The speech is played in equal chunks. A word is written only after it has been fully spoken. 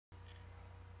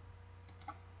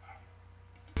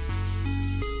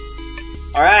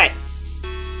Alright.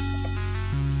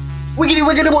 Wiggity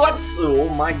wiggity what's? Oh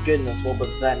my goodness, what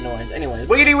was that noise? Anyways,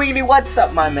 wiggity wiggity what's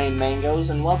up, my main mangoes,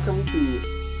 and welcome to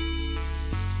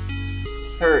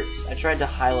Hurts. I tried to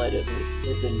highlight it, but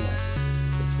it didn't work.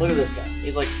 Look at this guy.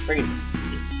 He's like friggin'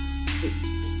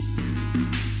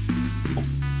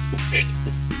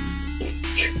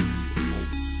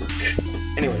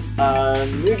 anyways,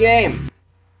 new game.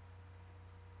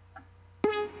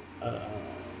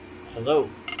 Hello.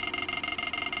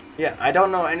 Yeah, I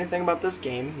don't know anything about this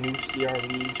game. New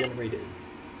CRE generated.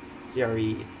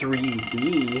 CRE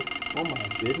 3D. Oh my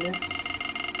goodness.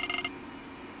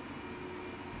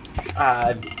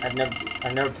 I've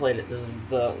never played it. This is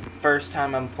the first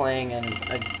time I'm playing, and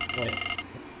wait,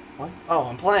 what? Oh,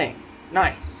 I'm playing.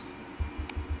 Nice.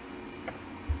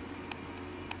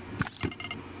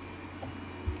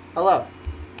 Hello.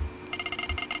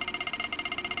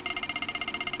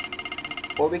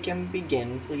 Before we can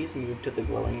begin, please move to the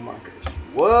glowing markers.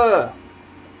 Whoa!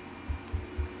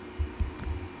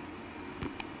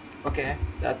 Okay,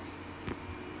 that's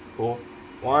cool.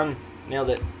 One, nailed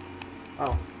it.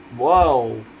 Oh,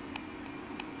 whoa!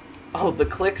 Oh, the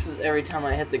clicks is every time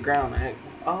I hit the ground.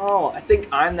 I think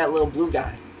I'm that little blue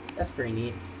guy. That's pretty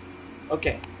neat.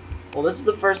 Okay, well, this is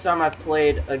the first time I've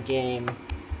played a game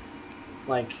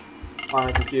like on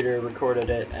a computer, recorded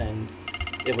it, and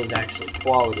it was actually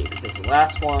quality, because the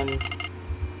last one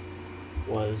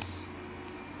was,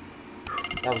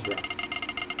 that was rough.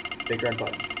 Big red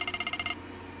button.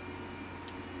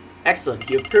 Excellent,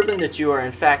 you have proven that you are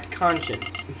in fact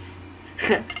conscious.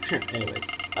 Anyways,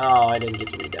 oh, I didn't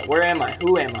get to read that. Where am I?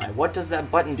 Who am I? What does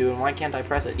that button do, and why can't I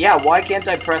press it? Yeah, why can't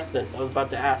I press this? I was about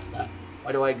to ask that.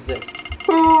 Why do I exist?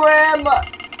 Who am I?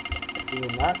 You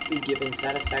will not be given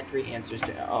satisfactory answers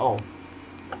to, oh.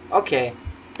 Okay.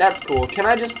 That's cool. Can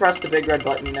I just press the big red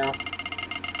button now?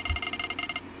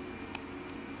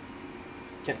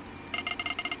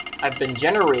 I've been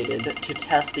generated to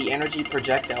test the energy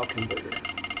projectile converter.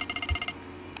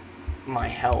 My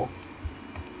health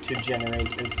to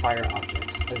generate and fire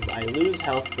objects. As I lose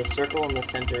health, the circle in the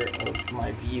center of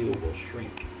my view will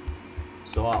shrink.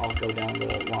 So I'll go down the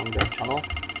long red tunnel.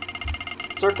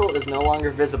 Circle is no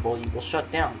longer visible. You will shut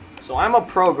down. So I'm a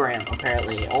program,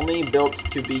 apparently, only built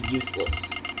to be useless.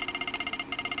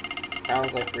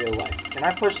 Sounds like real life. Can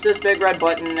I push this big red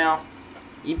button now?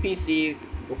 EPC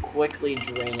will quickly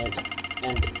drain it,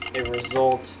 and it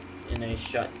result in a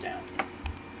shutdown.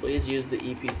 Please use the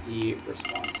EPC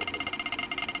responsibly.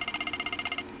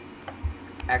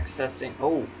 Accessing.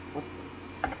 Oh, what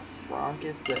the fronk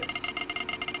is this?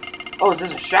 Oh, is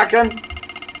this a shotgun?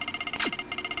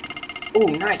 Oh,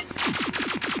 nice.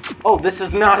 Oh, this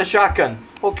is not a shotgun.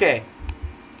 Okay.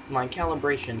 My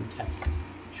calibration test.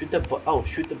 Shoot the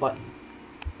shoot the button.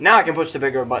 Now I can push the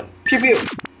bigger button. Pew pew!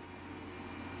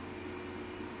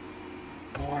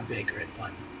 More big red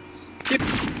buttons. Pew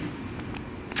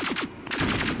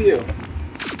pew!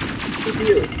 Pew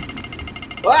pew!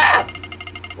 Ah!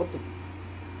 What the?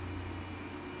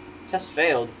 Test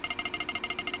failed.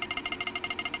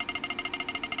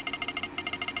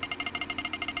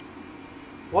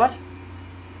 What?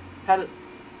 How did?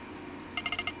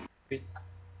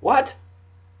 What?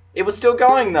 It was still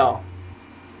going though.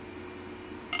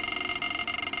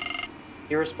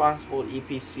 Irresponsible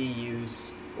EPC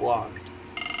use logged.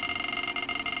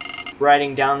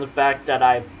 Writing down the fact that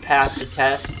I passed the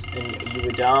test and you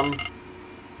were dumb.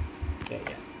 Okay,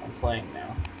 yeah, I'm playing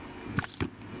now.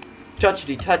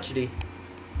 Touchity, touchity.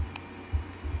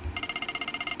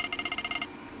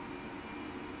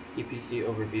 EPC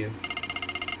overview.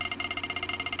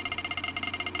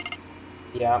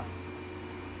 Yeah.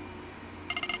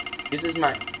 Uses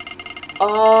my...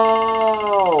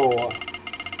 Oh!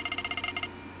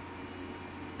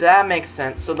 That makes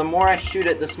sense. So the more I shoot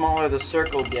it, the smaller the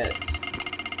circle gets.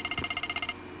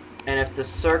 And if the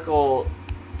circle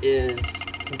is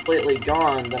completely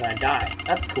gone, then I die.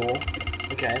 That's cool.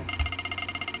 Okay.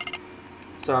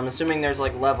 So I'm assuming there's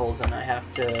like levels and I have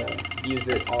to use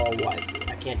it all wisely.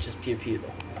 I can't just pew pew the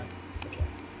whole time. Okay.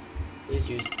 Please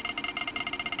use...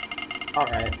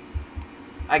 Alright.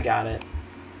 I got it.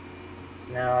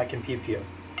 Now I can pew pew.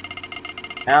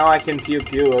 Now I can pew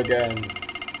pew again.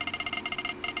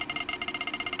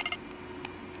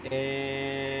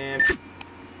 And...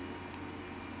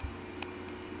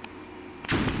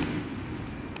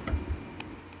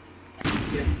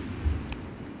 Yeah.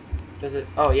 Does it?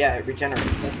 Oh yeah, it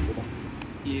regenerates. That's cool.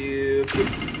 Pew pew.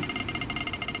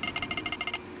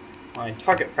 My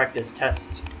target practice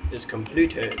test is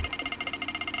completed.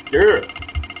 Yeah.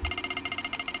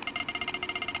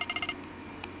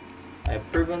 I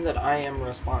have proven that I am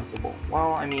responsible.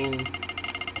 Well, I mean,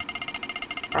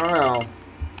 I don't know.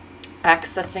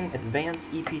 Accessing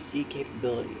advanced EPC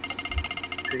capabilities.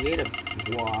 Create a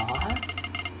what?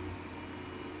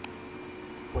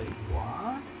 Wait,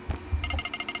 what?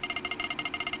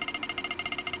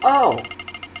 Oh!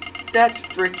 That's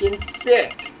freaking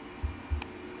sick!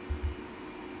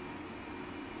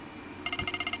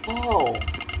 Oh!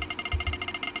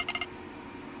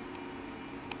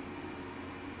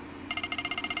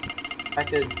 I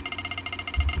could...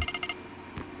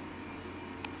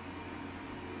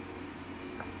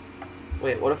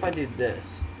 Wait, what if I do this?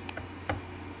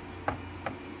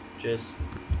 Just...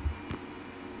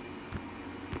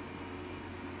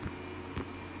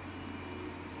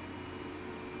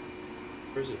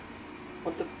 Where's it?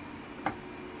 What the...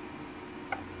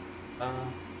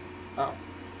 Oh.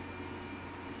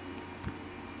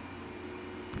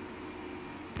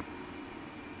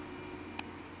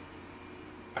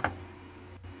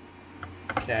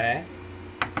 Okay.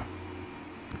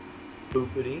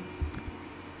 Boopity.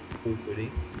 Boopity.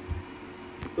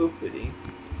 Boopity.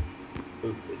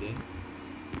 Boopity.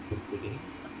 Boopity.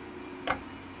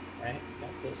 Right,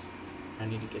 got this. I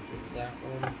need to get to that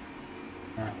one.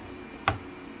 That one.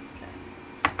 Okay.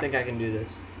 I think I can do this.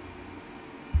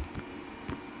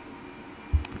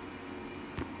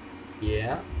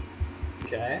 Yeah.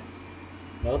 Okay.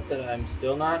 Note that I'm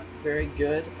still not very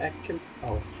good at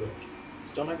oh frick.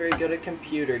 Still not very good at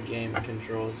computer game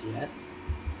controls yet.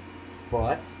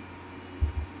 But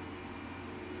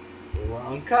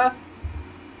Ronka?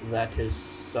 That is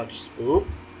such spoop.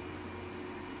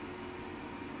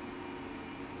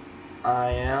 I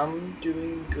am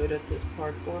doing good at this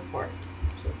parkour part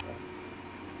so far.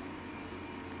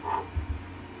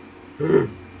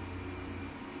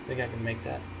 Think I can make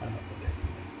that? I don't think I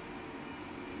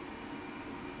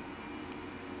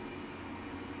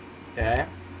can. Okay.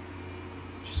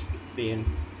 Just being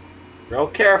real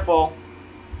careful.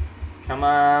 Come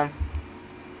on.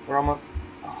 We're almost...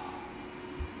 Oh.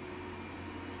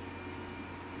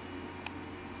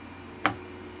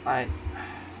 I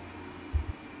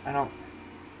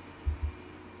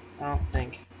don't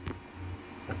think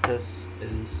that this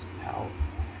is how...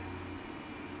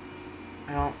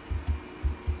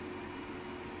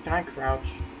 Can I crouch?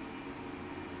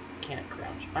 Can't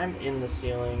crouch. I'm in the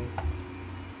ceiling.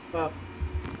 Well,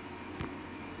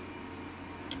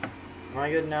 am I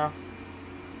good now?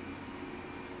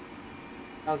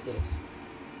 How's this?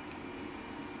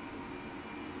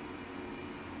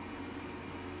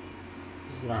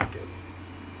 This is not good.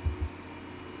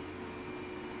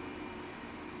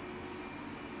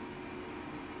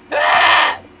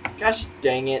 Ah! Gosh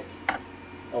dang it.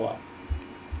 Oh well.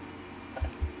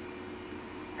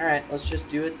 Alright, let's just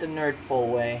do it the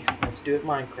nerdful way. Let's do it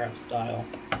Minecraft style.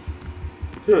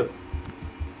 Huh.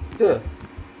 Huh.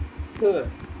 Huh.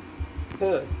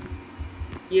 Huh.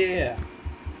 Yeah.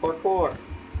 Parkour.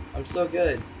 I'm so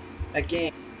good at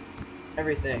game.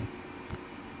 Everything.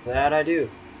 That I do.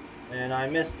 And I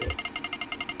missed it.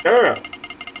 Yeah.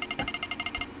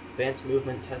 Advanced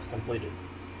movement test completed.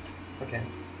 Okay.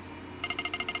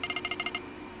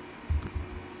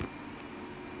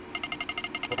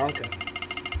 Bronca.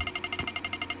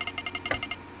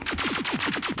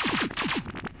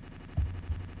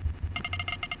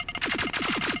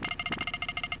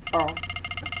 Oh.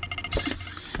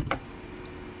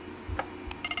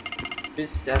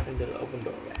 Just step into the open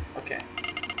doorway. Okay.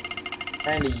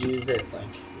 Trying to use it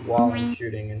like while I'm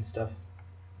shooting and stuff.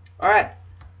 Alright.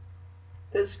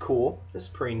 This is cool. This is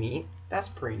pretty neat. That's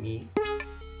pretty neat.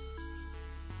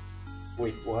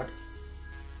 Wait, what?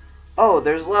 Oh,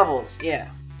 there's levels. Yeah.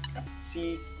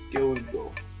 See, go we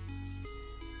go.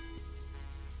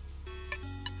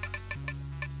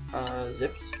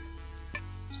 Zips.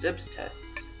 Zips tests.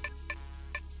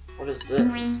 What is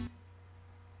this?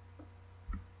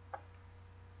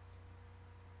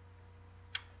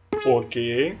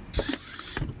 Okay.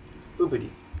 Boopity.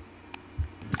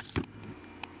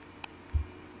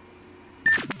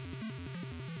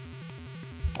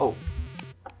 Oh.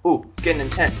 Ooh, it's getting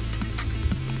intense.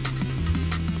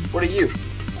 What are you?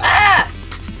 Ah!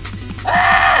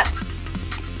 Ah!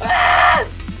 Ah!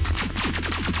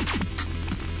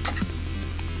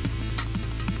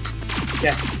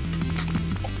 Yeah.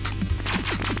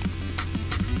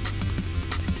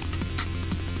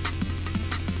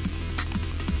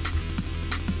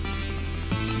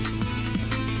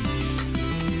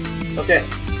 Okay,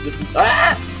 this is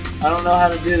I don't know how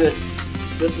to do this.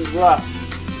 This is rough.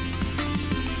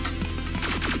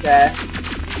 Okay.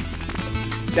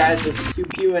 This guy's just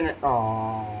pew in it.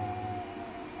 Aww.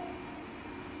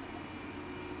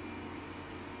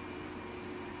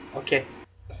 Okay.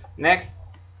 Next.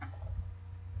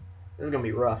 This is gonna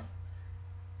be rough.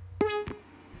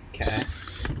 Okay.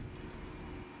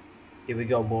 Here we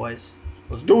go, boys.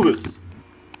 Let's do this.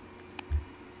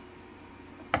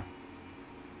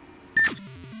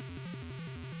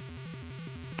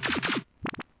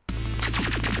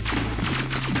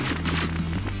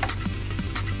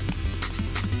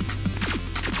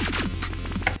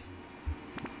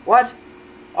 What?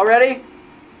 Already?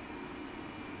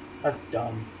 That's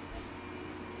dumb.